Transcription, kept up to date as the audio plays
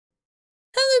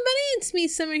Hello everybody, it's me,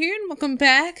 Summer here, and welcome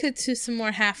back to some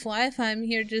more Half-Life. I'm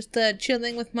here just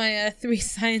chilling with my three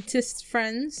scientist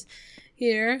friends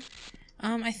here.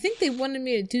 I think they wanted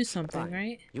me to do something, Fine.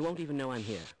 right? You won't even know I'm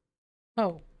here.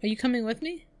 Oh, are you coming with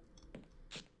me?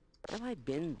 Have I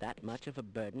been that much of a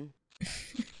burden?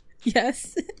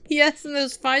 Yes. Yes, in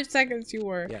those 5 seconds you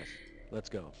were. Yes. Let's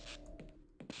go.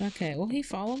 Okay, will he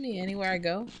follow me anywhere I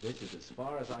go? This is as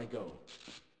far as I go.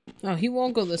 Oh, he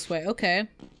won't go this way. Okay.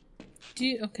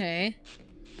 Okay.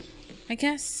 I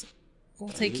guess we'll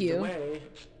take Lead you. the way.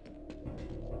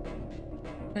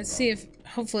 Let's see if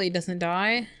hopefully he doesn't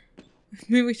die.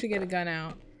 Maybe we should get a gun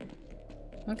out.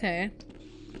 Okay.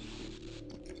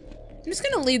 I'm just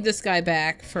gonna lead this guy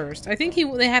back first. I think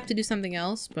they have to do something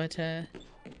else, but I'm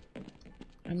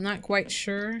not quite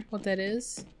sure what that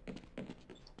is.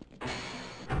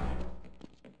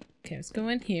 Okay, let's go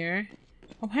in here.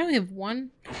 Oh, I only have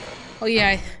one. Oh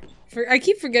yeah, I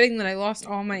keep forgetting that I lost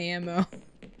all my ammo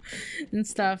and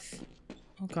stuff.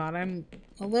 Oh god, I'm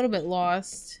a little bit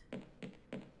lost.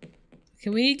 Okay,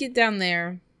 we need to get down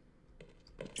there.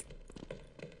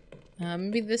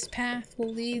 Maybe this path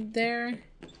will lead there.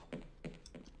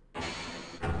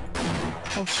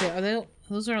 Oh shit,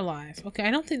 those are alive. Okay,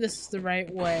 I don't think this is the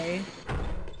right way.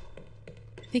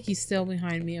 I think he's still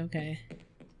behind me, okay.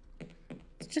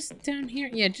 It's just down here.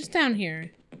 Yeah, just down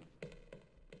here.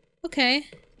 Okay.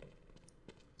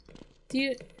 Do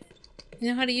you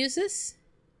know how to use this?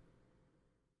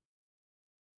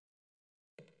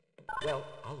 Well,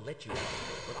 I'll let you out,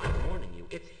 but I'm warning you,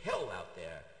 it's hell out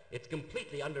there. It's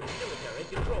completely under military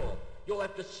control. You'll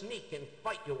have to sneak and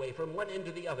fight your way from one end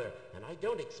to the other, and I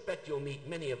don't expect you'll meet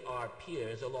many of our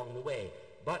peers along the way.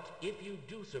 But if you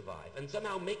do survive and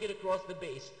somehow make it across the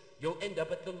base, you'll end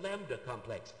up at the Lambda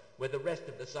complex, where the rest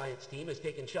of the science team has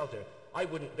taken shelter. I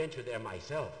wouldn't venture there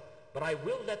myself, but I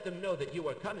will let them know that you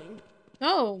are coming.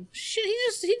 Oh shit!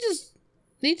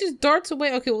 He just darts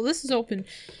away. Okay, well this is open.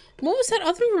 What was that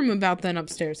other room about then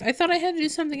upstairs? I thought I had to do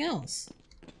something else.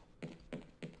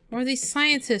 Or are these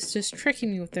scientists just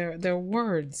tricking me with their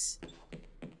words?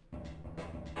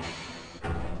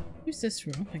 Where's this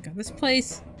room? Oh my god, this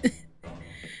place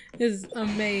is a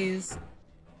maze.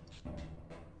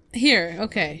 Here,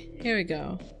 okay, here we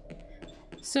go.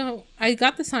 So I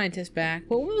got the scientist back.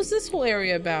 Well, what was this whole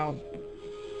area about?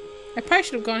 I probably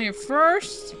should have gone here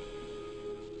first.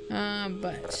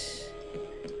 But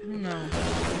I don't know.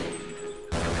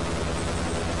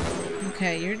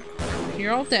 Okay,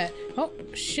 you're all dead. Oh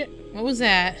shit! What was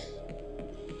that?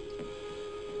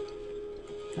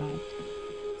 God.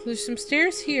 So there's some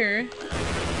stairs here.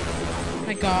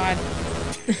 My God.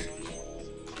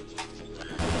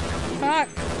 Fuck.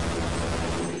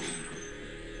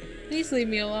 Please leave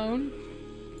me alone.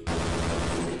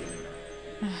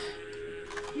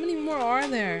 How many more are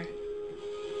there?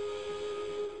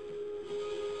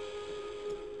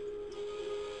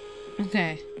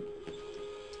 Okay.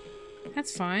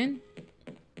 That's fine.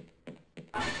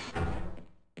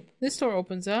 This door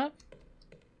opens up.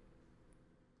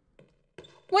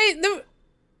 Wait,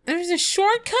 there's a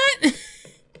shortcut?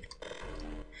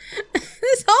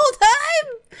 This whole time?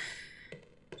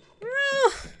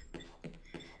 Oh.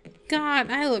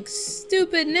 God, I look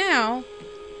stupid now.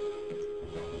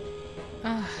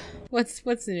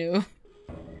 What's new?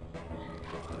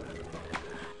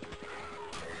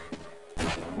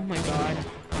 Oh my god.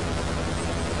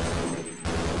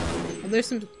 Oh, there's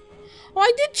some... Oh,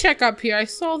 I did check up here. I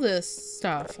saw this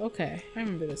stuff. Okay, I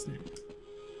remember this now.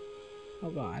 Oh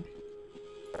god.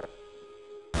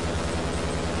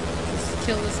 Let's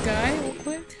kill this guy real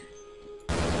quick.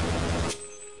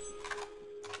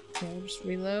 Okay, I'll just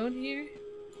reload here.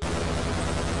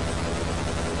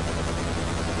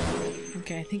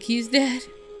 Okay, I think he's dead.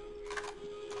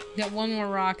 Got one more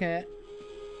rocket.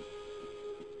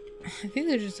 I think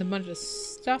there's just a bunch of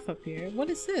stuff up here. What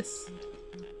is this?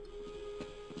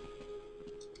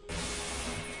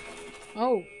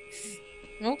 Oh.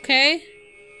 Okay.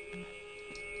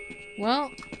 Well,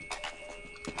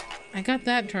 I got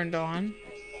that turned on.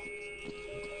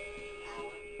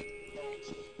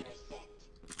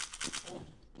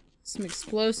 Some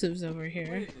explosives over here.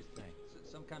 What is this thing? Is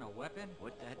it some kind of weapon?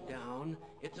 Put that down.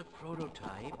 It's a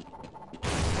prototype.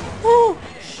 Oh!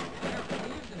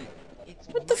 It's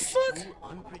What the much fuck? too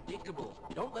unpredictable.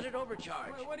 Don't let it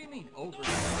overcharge. What do you mean, over?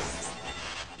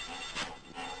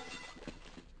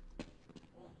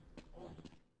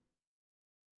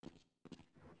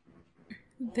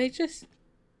 They just...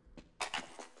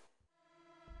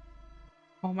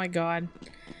 Oh my god.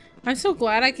 I'm so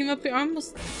glad I came up here. I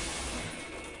almost...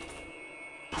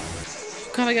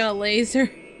 God, I got a laser.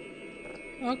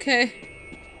 Okay.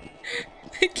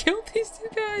 I killed these two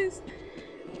guys.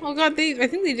 Oh god, I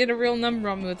think they did a real number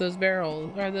on me with those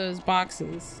barrels, or those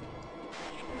boxes.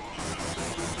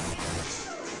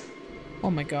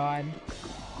 Oh my god.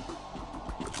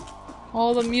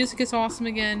 Oh, the music is awesome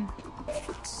again.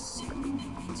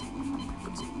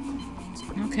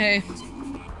 Okay.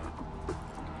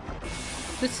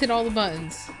 Just hit all the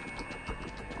buttons.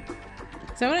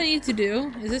 Is that what I need to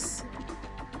do? Is this...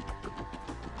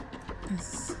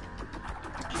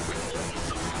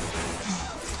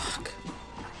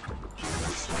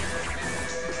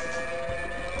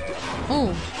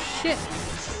 Oh, shit.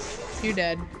 You're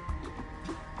dead.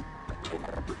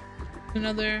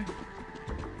 Another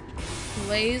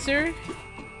laser.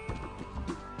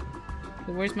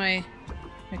 Okay, where's my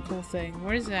cool thing?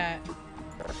 Where's that?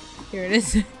 Here it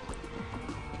is.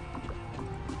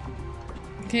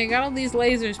 Okay, I got all these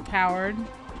lasers powered.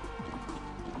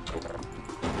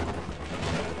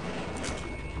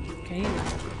 Okay,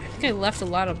 I think I left a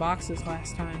lot of boxes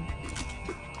last time.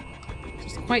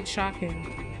 Just quite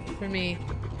shocking. For me.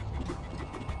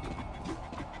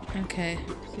 Okay,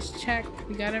 just check.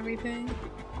 We got everything.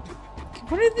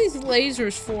 What are these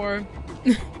lasers for?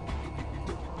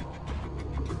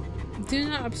 Do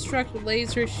not obstruct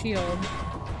laser shield.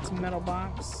 It's a metal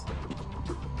box.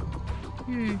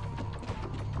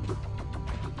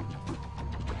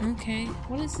 Okay,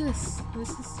 what is this?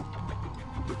 This is...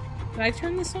 Did I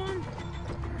turn this on?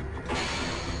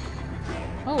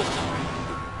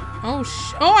 Oh,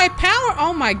 I power.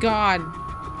 Oh my god.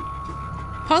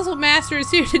 Puzzle Master is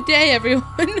here today, everyone.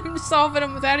 I'm solving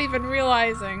them without even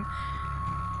realizing.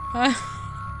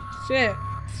 Shit.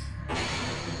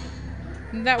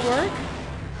 Did that work?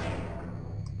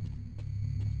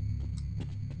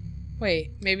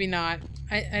 Wait, maybe not.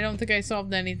 I don't think I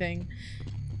solved anything.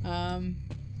 Look,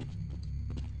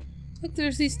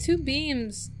 there's these two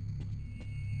beams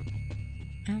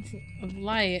of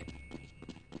light.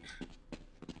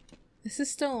 This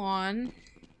is still on.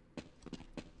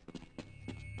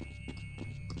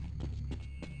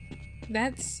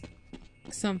 That's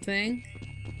something.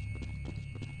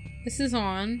 This is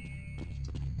on.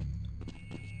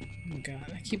 Oh my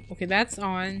god, okay, that's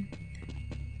on.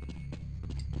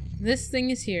 This thing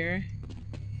is here.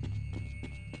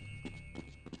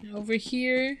 And over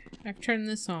here, I've turned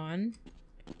this on.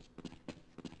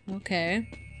 Okay.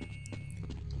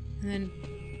 And then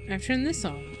I've turned this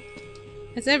on.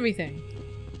 That's everything.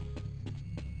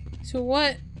 So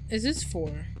what is this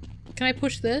for? Can I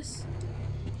push this?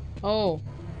 Oh.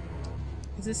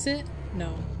 Is this it?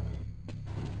 No.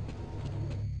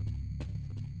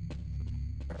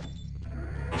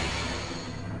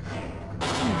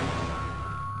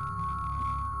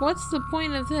 What's the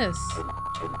point of this?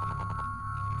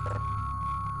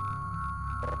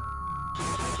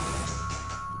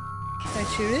 Did I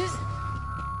shoot it?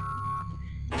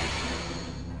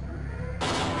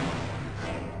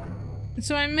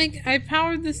 So I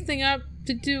powered this thing up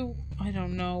to do, I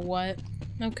don't know what.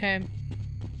 Okay.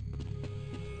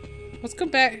 Let's go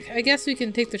back. I guess we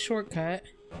can take the shortcut.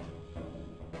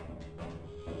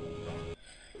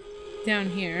 Down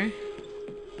here.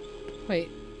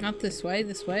 Wait, not this way,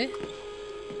 this way?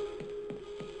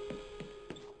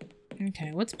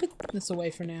 Okay, let's put this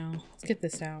away for now. Let's get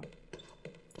this out.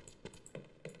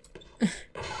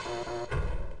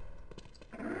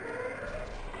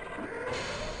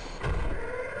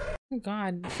 Oh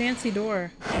god, fancy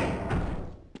door.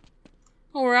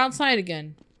 Oh, we're outside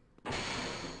again.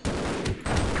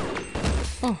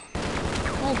 Oh.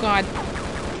 Oh god.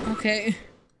 Okay.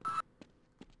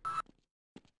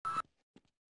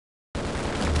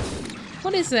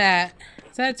 What is that?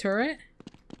 Is that a turret?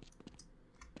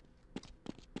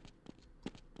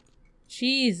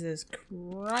 Jesus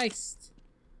Christ.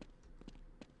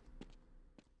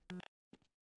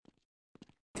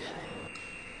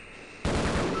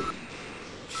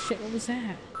 Shit, what was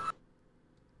that?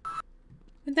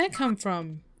 Where'd that come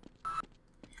from?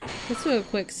 Let's do a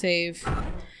quick save.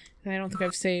 I don't think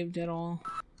I've saved at all.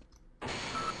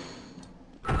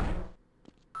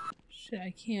 Shit,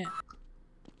 I can't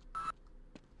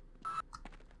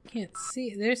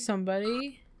see. There's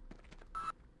somebody.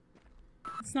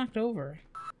 It's knocked over.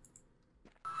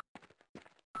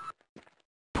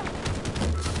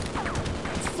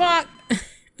 Fuck!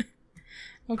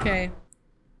 Okay.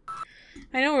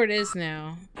 I know where it is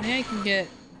now. Maybe I can get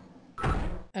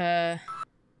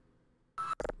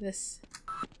this.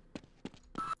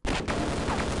 Did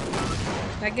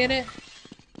I get it?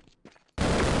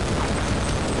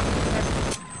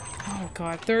 Oh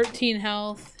god, 13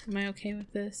 health. Am I okay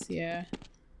with this? Yeah.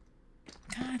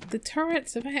 God, the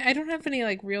turrets. I don't have any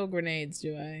like real grenades,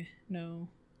 do I? No.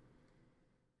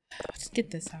 Let's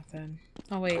get this out then.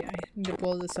 Oh wait, I need to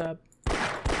blow this up.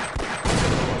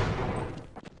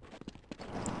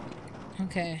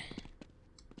 Okay.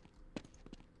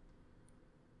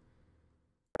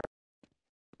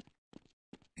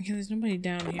 Okay, there's nobody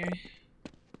down here.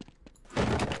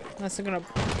 Unless they're gonna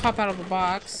pop out of a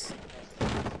box.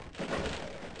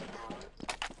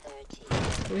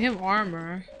 So we have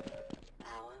armor.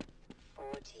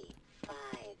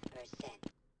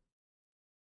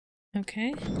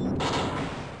 Okay. Oh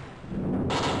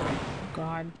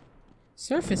god.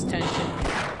 Surface tension.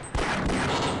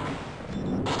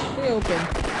 They open.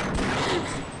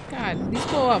 God, these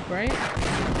blow up, right?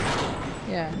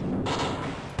 Yeah.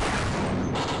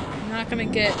 I'm not gonna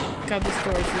get... God, this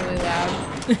door is really loud.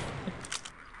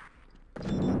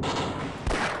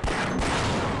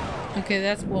 Okay,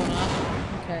 that's blown up.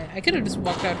 Okay, I could have just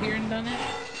walked out here and done it.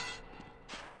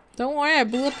 Don't worry, I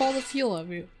blew up all the fuel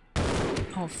of you.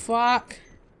 Oh, fuck.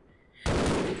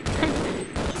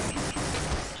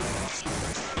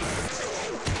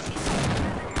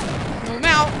 Oh,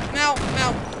 no.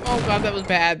 Oh god, that was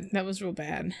bad. That was real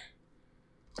bad.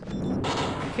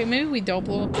 Okay, maybe we don't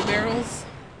blow up the barrels.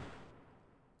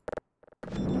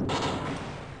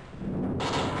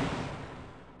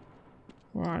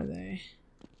 Where are they?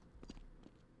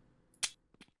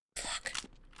 Fuck.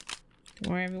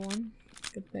 Don't worry, everyone.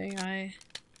 Good thing I...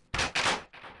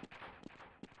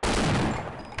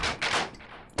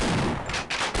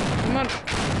 Come on.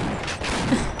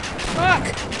 Fuck!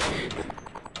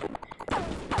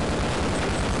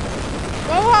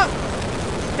 Blow up!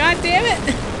 God damn it!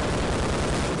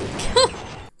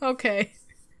 Okay.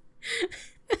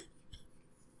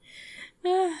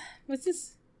 Let's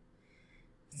just...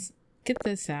 Let's get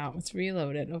this out. Let's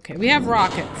reload it. Okay, we have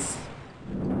rockets.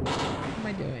 What am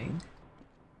I doing?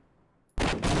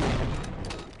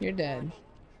 You're dead.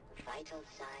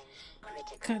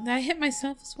 God, did I hit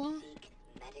myself as well?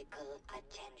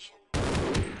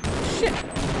 Shit!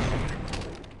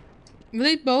 Were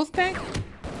they both back?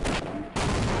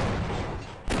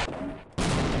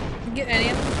 Get any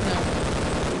of them?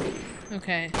 No.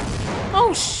 Okay.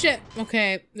 Oh shit!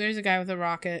 Okay, there's a guy with a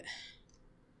rocket.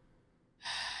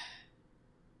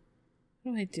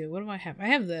 What do I do? What do I have? I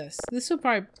have this. This will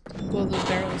probably blow those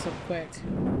barrels up quick.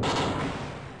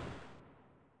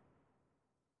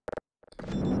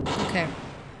 Okay.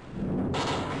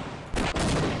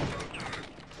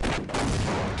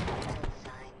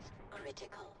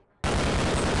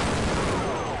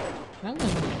 That one.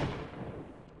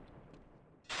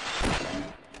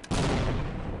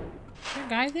 Is there a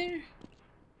guy there?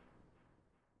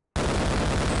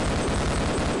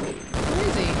 Where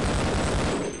is he?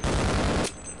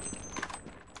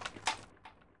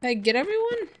 Did I get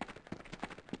everyone?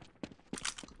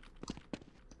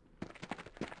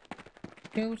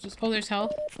 Okay, we'll just... Oh, there's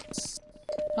health.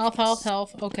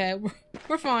 Health. Okay,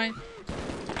 we're fine.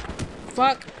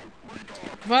 Fuck.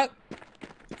 Fuck.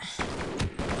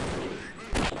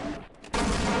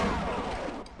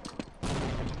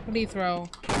 What do you throw?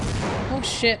 Oh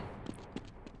shit.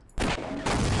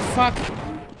 Fuck.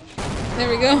 There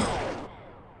we go.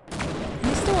 Are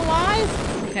you still alive?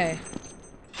 Okay.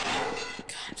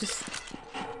 God, just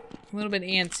a little bit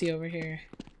antsy over here.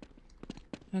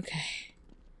 Okay.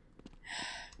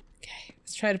 Okay,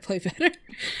 let's try to play better.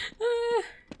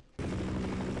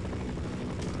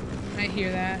 I hear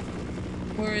that.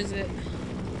 Where is it?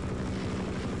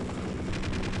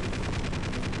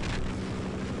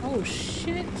 Oh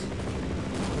shit.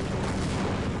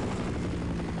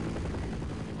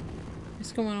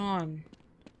 What's going on?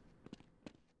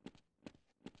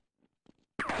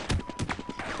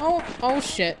 Oh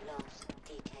shit.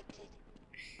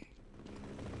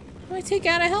 How do I take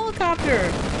out a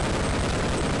helicopter?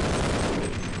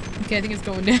 Okay, I think it's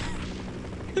going down.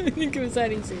 I think it was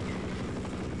that easy.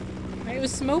 I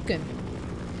was smoking.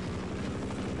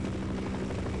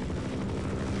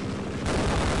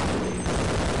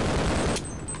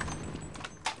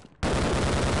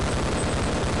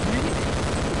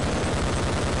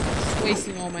 Just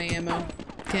wasting all my ammo.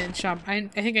 Can't shop. I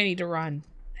think I need to run.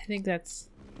 I think that's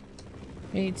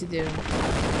what I need to do.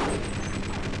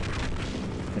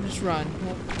 I'll just run.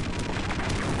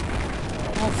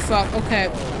 Oh fuck, okay.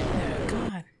 Oh,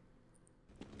 God.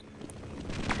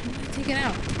 How do I take it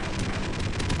out?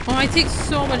 Oh, I take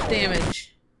so much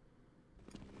damage.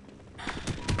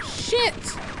 Shit!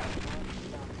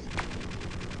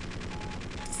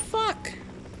 Fuck!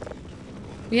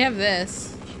 We have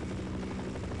this.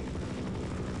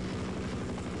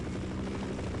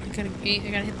 I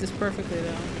gotta hit this perfectly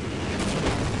though.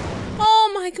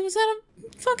 Oh my god, was that a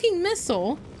fucking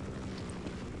missile?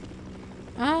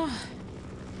 Ah.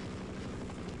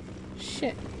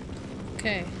 shit.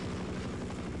 Okay.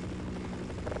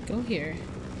 Go here.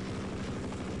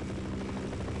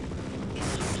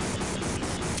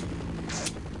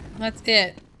 That's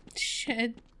it.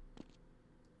 Shit.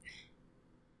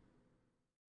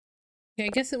 Okay, I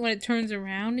guess that when it turns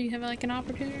around, you have like an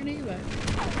opportunity, but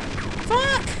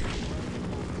fuck!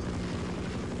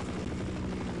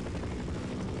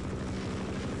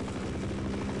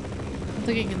 I don't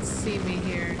think he can see me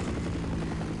here.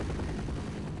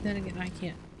 Then again, I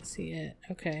can't see it.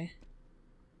 Okay.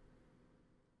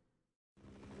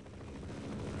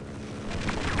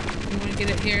 You want to get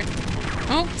it here?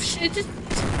 Oh, shit, just...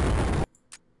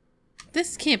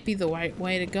 This can't be the right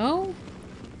way to go.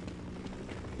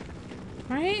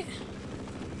 Right?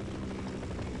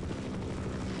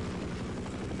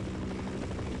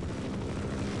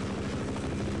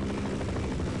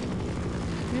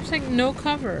 There's like no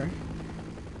cover.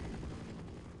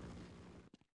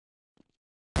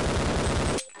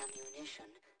 Ammunition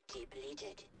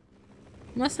depleted.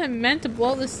 Unless I meant to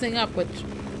blow this thing up, which... You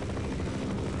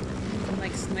can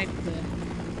like snipe the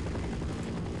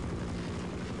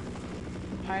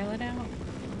pilot out.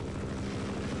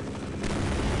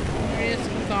 There it is.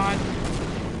 Oh god.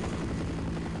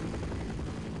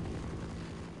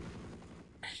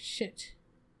 Shit.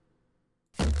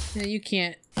 No, you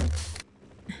can't.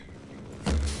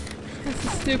 This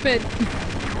is stupid.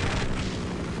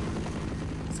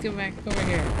 Let's go back over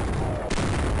here.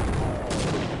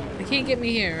 They can't get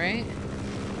me here, right?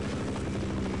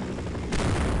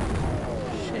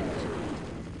 Shit.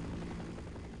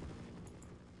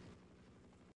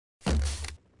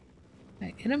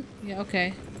 Right, hit him? Yeah,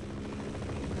 okay.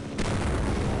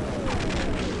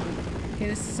 Okay,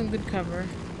 this is some good cover.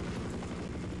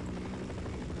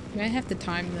 I have to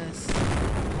time this.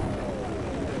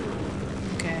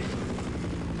 Okay.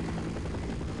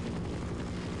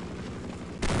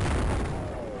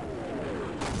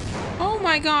 Oh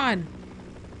my god!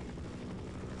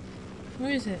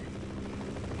 Where is it?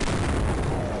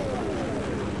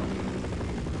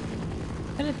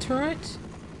 Is that a turret?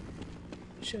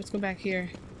 Shit, let's go back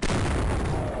here.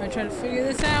 I try to figure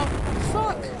this out.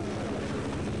 Fuck!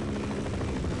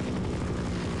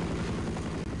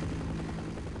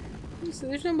 So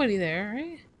there's nobody there,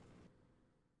 right?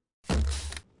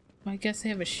 Well, I guess they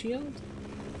have a shield.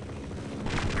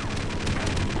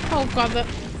 Oh god, the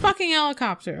fucking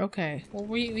helicopter. Okay, well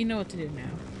we know what to do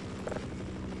now.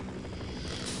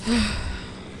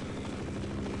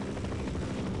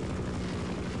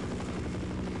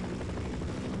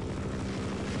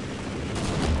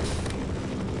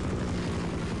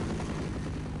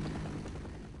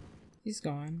 He's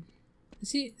gone.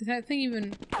 Is that thing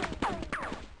even...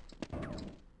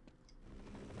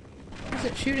 What's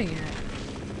it shooting at?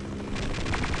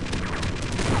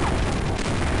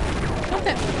 Not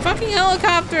that fucking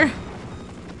helicopter!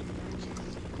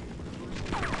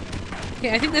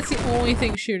 Okay, I think that's the only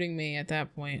thing shooting me at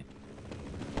that point.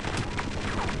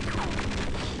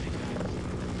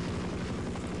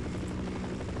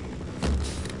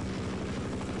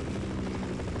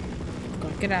 Go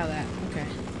on, get out of that. Okay.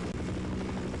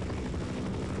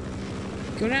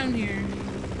 Go down here.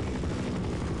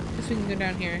 Guess we can go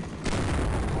down here.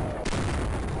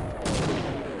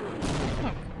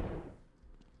 Fuck.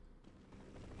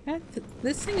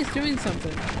 This thing is doing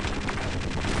something.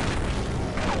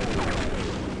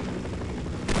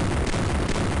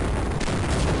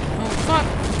 Oh fuck!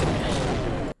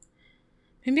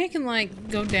 Maybe I can like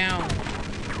go down.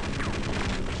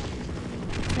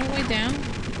 Go way down?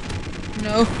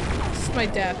 No. This is my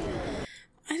death.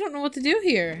 I don't know what to do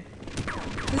here.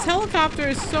 This helicopter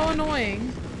is so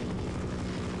annoying.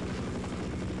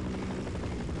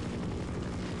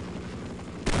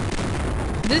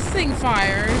 This thing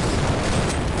fires.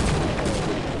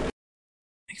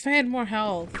 If I had more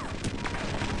health.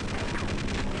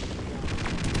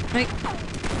 Like...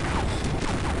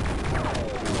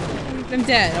 I'm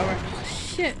dead. Alright. Oh,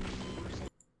 shit.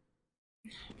 Oh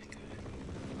my god.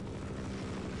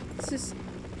 This is...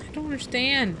 I don't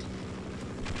understand.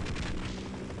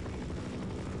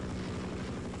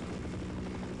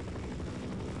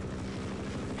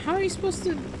 How are you supposed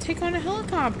to take on a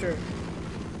helicopter?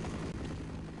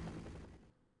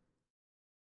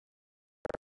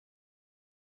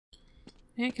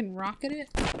 I can rocket it?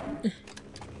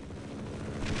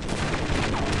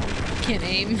 Can't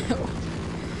aim.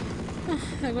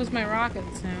 There goes my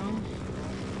rockets now.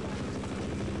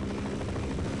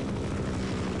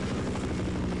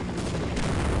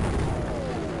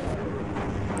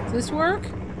 Does this work?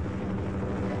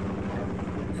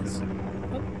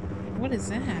 What is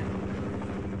that?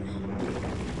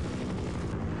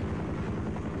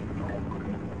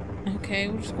 Okay,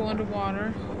 we'll just go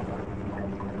underwater.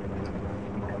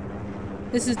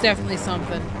 This is definitely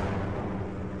something.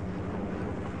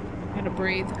 Gotta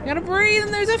breathe. Gotta breathe,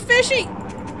 and there's a fishy!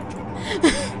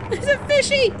 There's a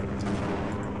fishy!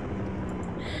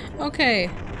 Okay.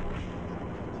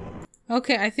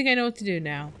 Okay, I think I know what to do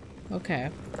now. Okay.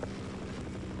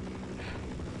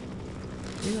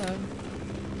 Reload.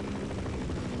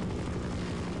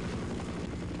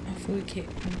 Hopefully we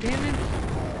can't do damage.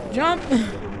 Jump!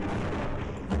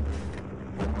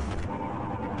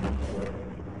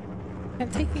 I'm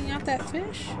taking out that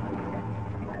fish?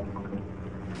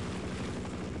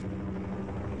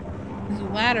 There's a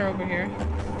ladder over here.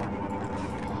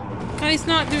 God, he's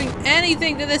not doing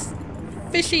anything to this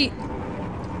fishy.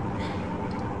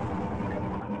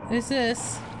 What is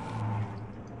this?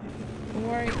 Don't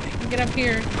worry, I can get up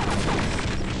here.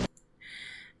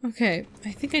 Okay,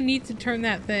 I think I need to turn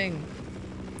that thing.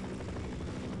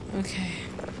 Okay.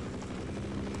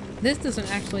 This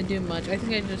doesn't actually do much. I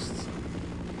think I just...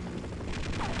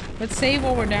 Let's save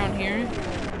while we're down here.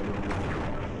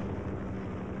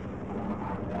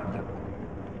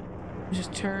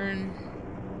 Just turn.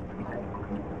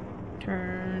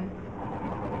 Turn.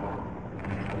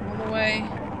 All the way.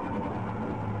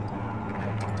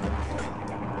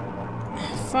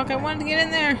 Oh, fuck, I wanted to get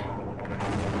in there.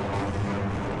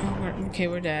 Oh, okay,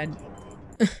 we're dead.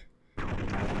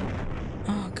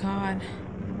 Oh, God.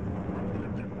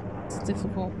 It's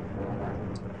difficult.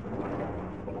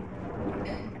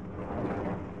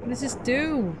 What does this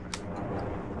do?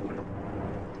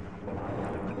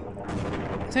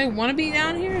 Do I want to be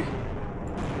down here?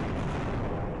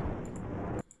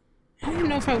 I don't even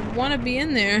know if I want to be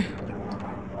in there.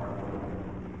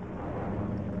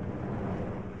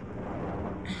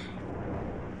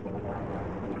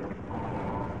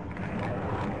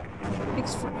 It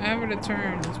takes forever to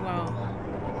turn as well.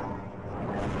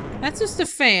 That's just a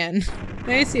fan.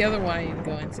 That's the other one I need to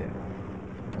go into.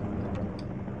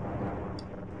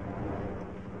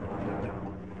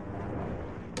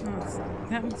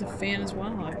 That one's a fan as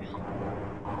well.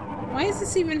 Why is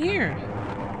this even here?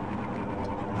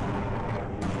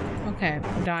 Okay,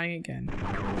 I'm dying again.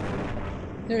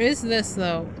 There is this,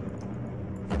 though.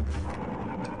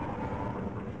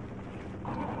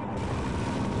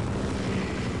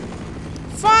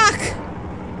 Fuck!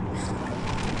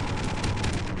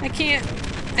 I can't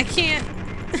I can't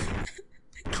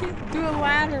do a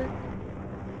ladder.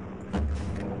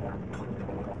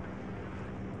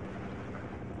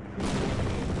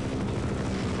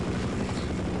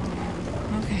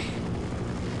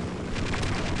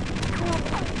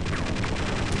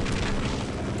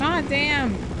 God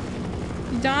damn.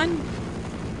 You done?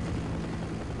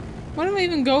 Where do I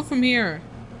even go from here?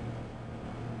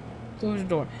 Close the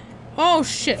door. Oh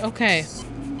shit, okay.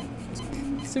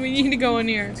 So we need to go in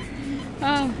here.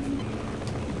 Oh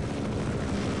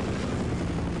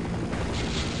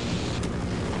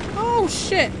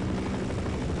shit.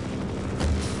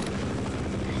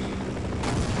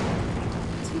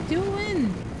 What's he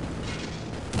doing?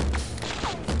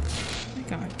 Oh my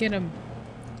God, get him.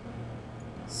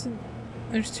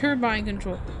 There's turbine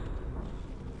control.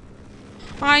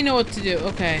 I know what to do.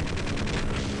 Okay.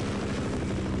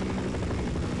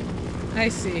 I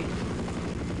see.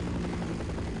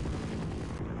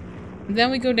 And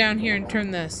then we go down here and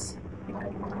turn this.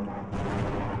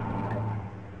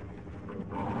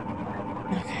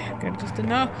 Okay, good. Just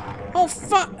enough. Oh,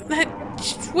 fuck! That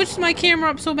switched my camera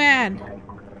up so bad.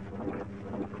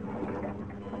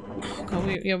 Oh, God,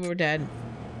 we're dead.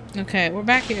 Okay, we're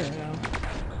back here, though.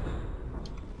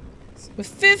 With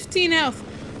 15 health.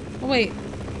 Oh, wait.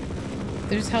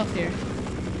 There's health here.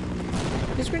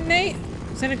 There's a grenade.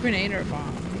 Is that a grenade or a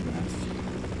bomb?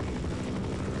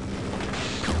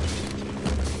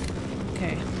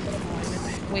 Okay.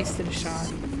 Oh, I wasted a shot.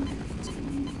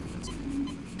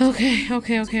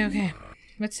 Okay.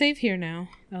 Let's save here now.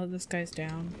 Oh, this guy's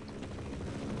down.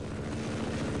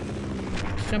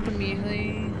 Jump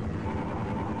immediately.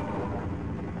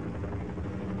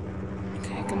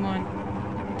 Okay, come on.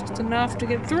 Just enough to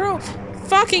get through.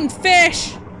 Fucking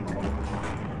fish!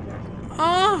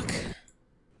 Oh!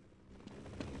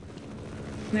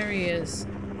 There he is.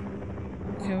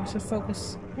 Okay, we should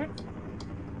focus. What?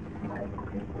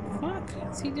 Fuck?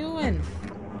 What's he doing?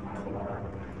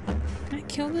 Can I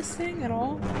kill this thing at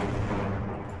all?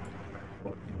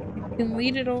 I can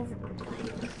lead it over.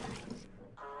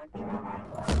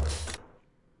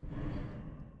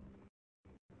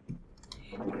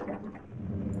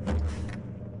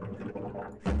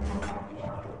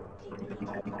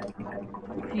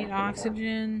 Need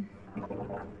oxygen.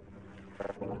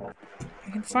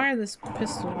 I can fire this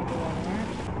pistol on the wall, right?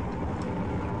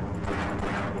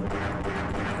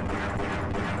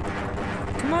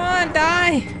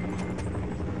 Die!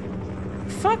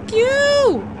 Fuck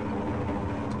you!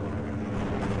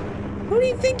 Who do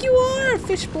you think you are,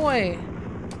 fish boy?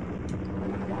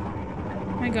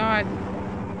 My god.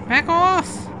 Back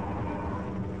off!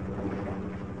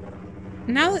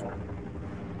 Now that...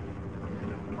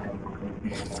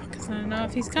 Fuck, it's not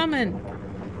enough. He's coming.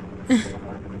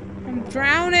 I'm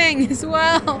drowning as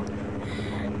well.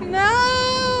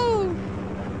 No!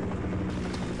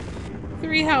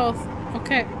 3 health.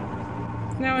 Okay.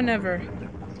 Now or never.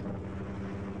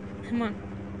 Come on.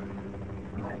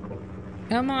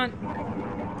 Come on.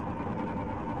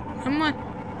 Come on.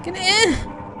 Get in!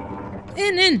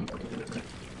 In!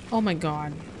 Oh my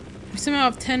god. We somehow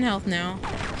have 10 health now.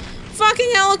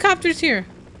 Fucking helicopter's here!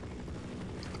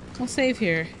 I'll save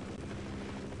here.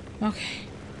 Okay.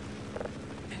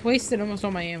 I wasted almost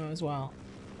all my ammo as well.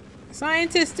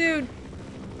 Scientist, dude!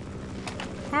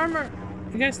 Armor!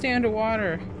 I gotta stay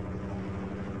underwater.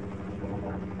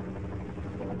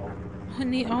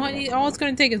 All it's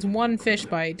gonna take is 1 fish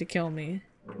bite to kill me.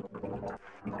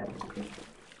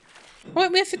 Oh,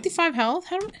 wait, we have 55 health?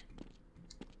 How did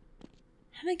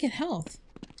I get health?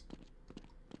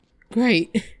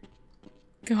 Great.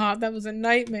 God, that was a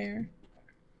nightmare.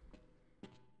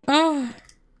 Oh.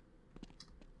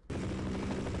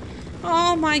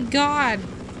 Oh my god.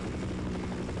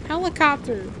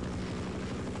 Helicopter.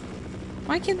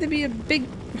 Why can't there be a big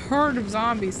herd of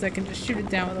zombies that can just shoot it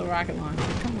down with a rocket launcher?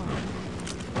 Come on.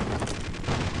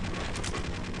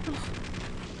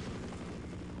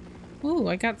 Ooh,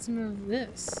 I got some of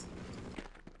this.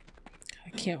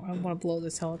 I want to blow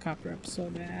this helicopter up so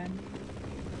bad.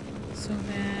 So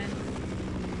bad.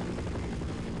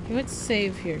 Okay, let's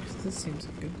save here, 'cause this seems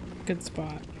like a good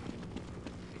spot.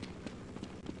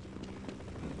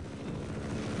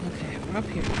 Okay, we're up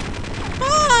here.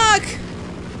 Fuck!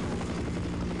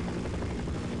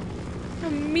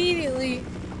 Immediately.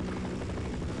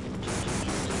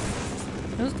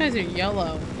 Those guys are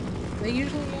yellow. Are they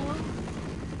usually yellow?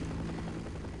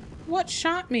 What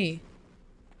shot me?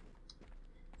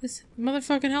 This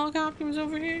motherfucking helicopter was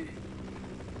over here?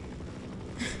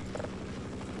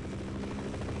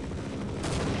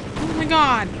 Oh my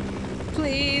god!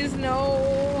 Please,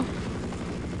 no!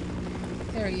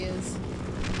 There he is.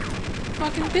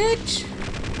 Fucking bitch!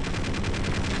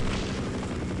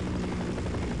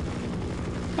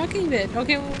 Fucking bitch.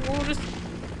 Okay,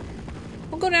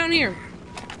 we'll go down here.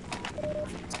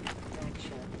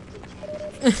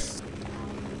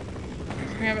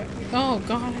 Grab it. Oh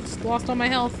god, I just lost all my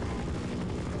health.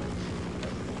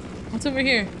 What's over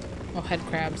here? Oh, head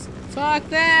crabs. Fuck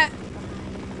that!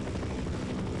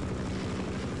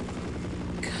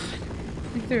 God.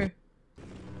 Let me through.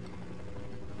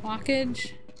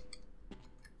 Blockage.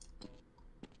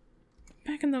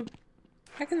 Back in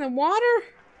the water?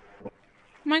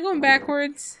 Am I going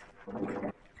backwards?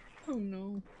 Oh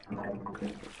no.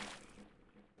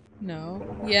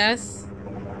 No. Yes.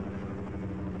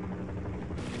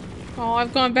 Oh,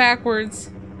 I've gone backwards.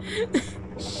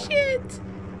 Shit!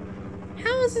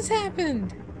 How has this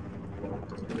happened?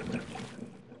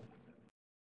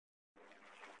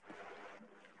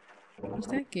 Where's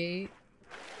that gate?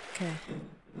 Okay.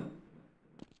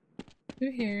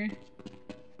 Through here.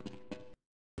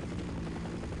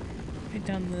 I've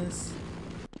done this.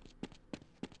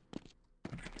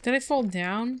 Did I fall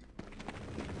down?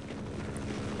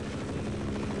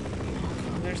 Oh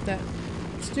god, there's that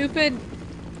stupid...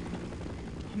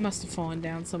 I must have fallen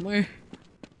down somewhere.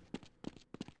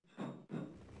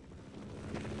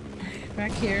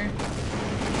 Back here.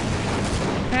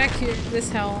 Back here. This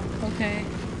hell. Okay.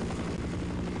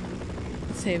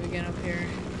 Let's save again up here.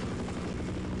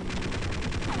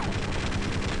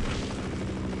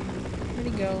 Where'd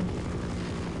he go?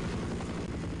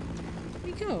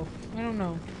 Where'd he go? I don't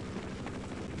know.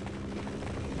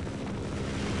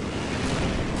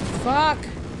 Fuck!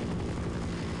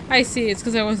 I see, it's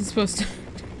because I wasn't supposed to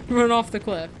run off the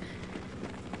cliff.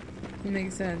 It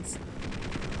makes sense.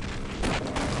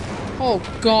 Oh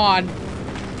god.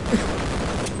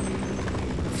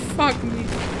 Fuck me.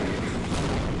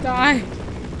 Die.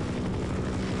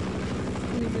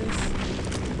 Give me this.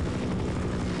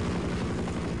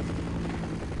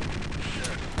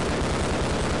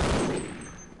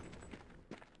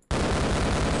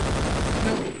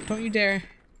 Nope, don't you dare.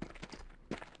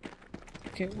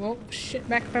 Okay, whoa, shit,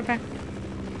 back.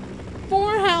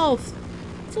 4 health!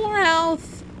 4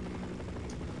 health!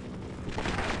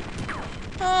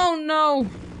 Oh no!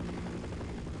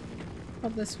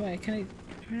 Up this way. Can I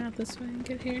turn out this way and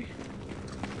get here?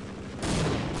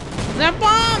 Is that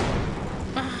bomb?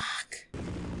 Fuck.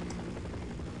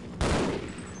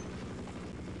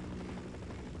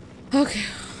 Okay.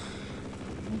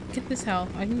 Get this health.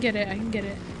 I can get it. I can get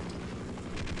it.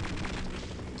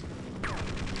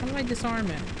 How do I disarm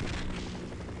it?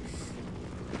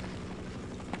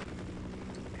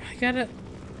 I gotta...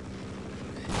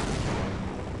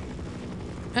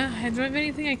 do I have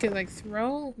anything I could, like,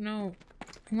 throw? No.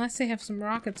 Unless they have some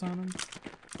rockets on them.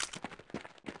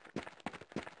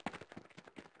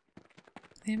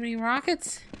 They have any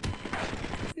rockets?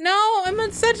 No! I'm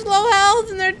on such low health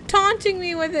and they're taunting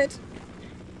me with it!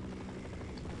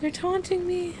 They're taunting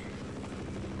me.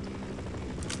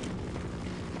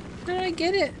 How do I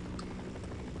get it?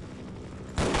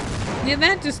 Yeah,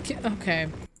 that just... Okay.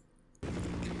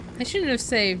 I shouldn't have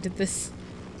saved at this...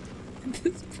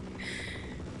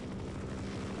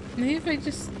 Maybe if I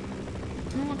just...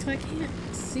 Oh, I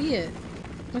can't see it.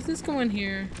 What's this going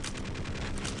here?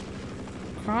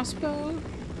 Crossbow?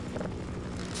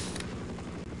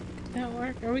 Could that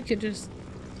work? Or we could just...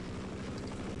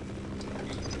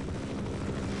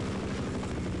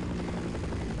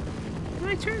 How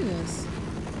do I turn this?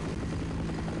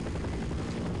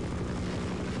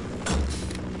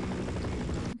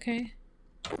 Okay.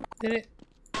 Did it...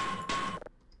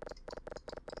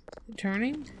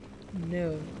 Turning?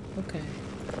 No. Okay.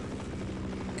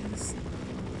 Does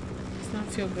not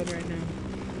feel good right now.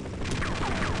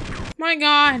 My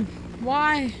god!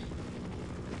 Why?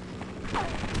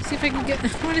 See if I can get...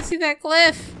 I want to see that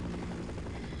cliff!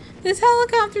 This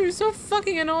helicopter is so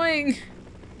fucking annoying!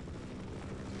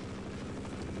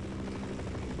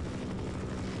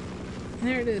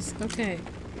 There it is. Okay.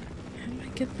 How do I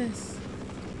get this?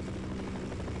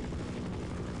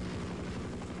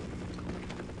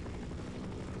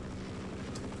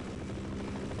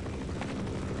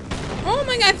 Oh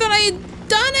my god, I thought I had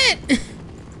done it!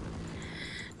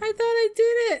 I thought I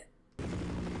did it!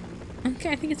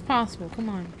 Okay, I think it's possible. Come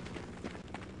on.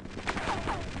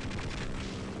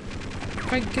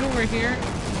 If I can get over here.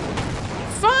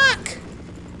 Fuck!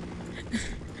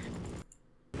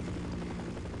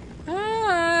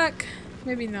 Fuck!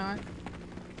 Maybe not.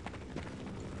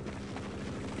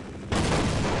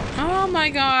 Oh my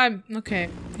god! Okay.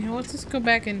 You know, let's just go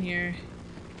back in here.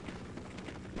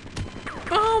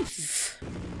 Oh!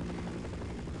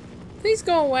 Please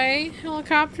go away,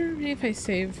 helicopter. Maybe if I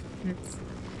save. It's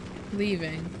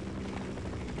leaving.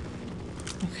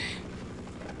 Okay.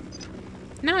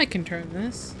 Now I can turn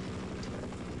this.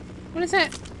 What is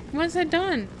that? What has that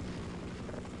done?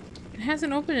 It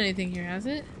hasn't opened anything here, has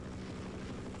it?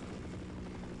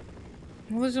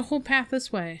 Well, there's a whole path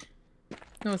this way.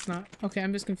 No, it's not. Okay,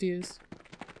 I'm just confused.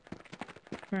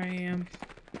 Where I am.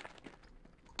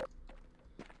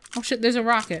 Oh shit, there's a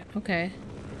rocket. Okay.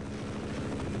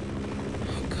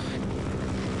 Oh god.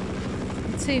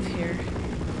 Let's save here.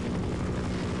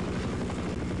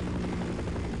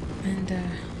 And,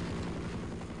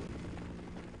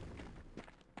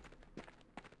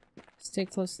 stay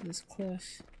close to this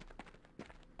cliff.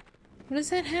 What is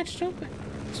that hatched open?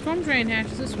 Storm drain hatch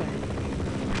is this way.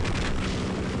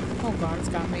 Oh god, it's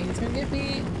got me. It's gonna get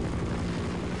me.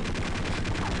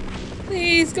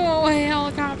 Please go away,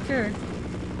 helicopter.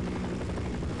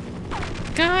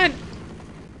 God!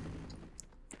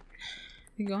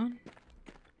 You gone?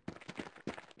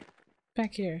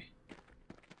 Back here.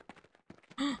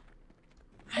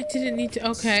 I didn't need to.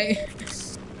 Okay.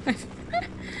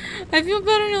 I feel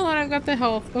better now that I've got the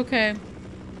health. Okay.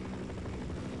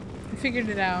 I figured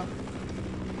it out.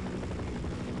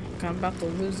 God, I'm about to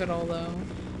lose it all though.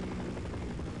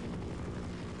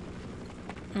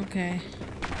 Okay.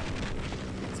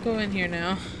 Let's go in here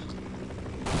now.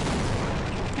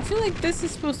 I feel like this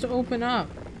is supposed to open up.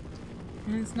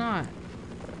 And it's not.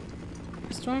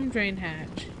 Storm drain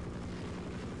hatch.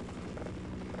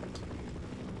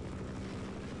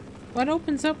 What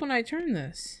opens up when I turn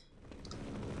this?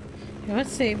 Yeah,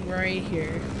 let's save right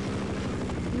here.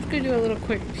 I'm just gonna do a little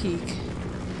quick peek.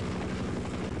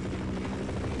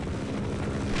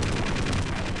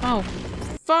 Oh,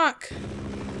 fuck!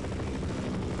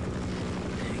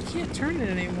 I can't turn it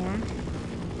anymore.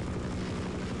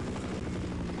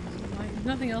 Like,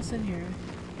 nothing else in here.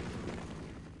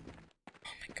 Oh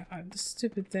my god, this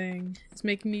stupid thing. It's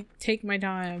making me take my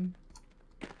time.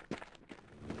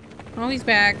 Oh, he's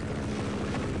back.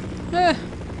 Ugh.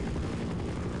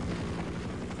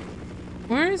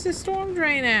 Where is the storm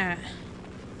drain at?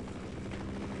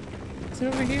 Is it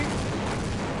over here?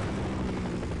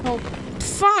 Oh,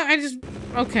 fuck! I just...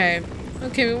 Okay.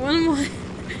 Okay, one more...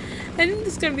 I think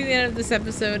this is going to be the end of this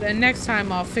episode, and next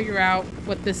time I'll figure out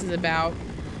what this is about.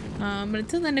 But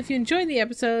until then, if you enjoyed the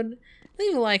episode,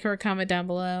 leave a like or a comment down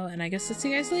below, and I guess I'll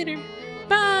see you guys later.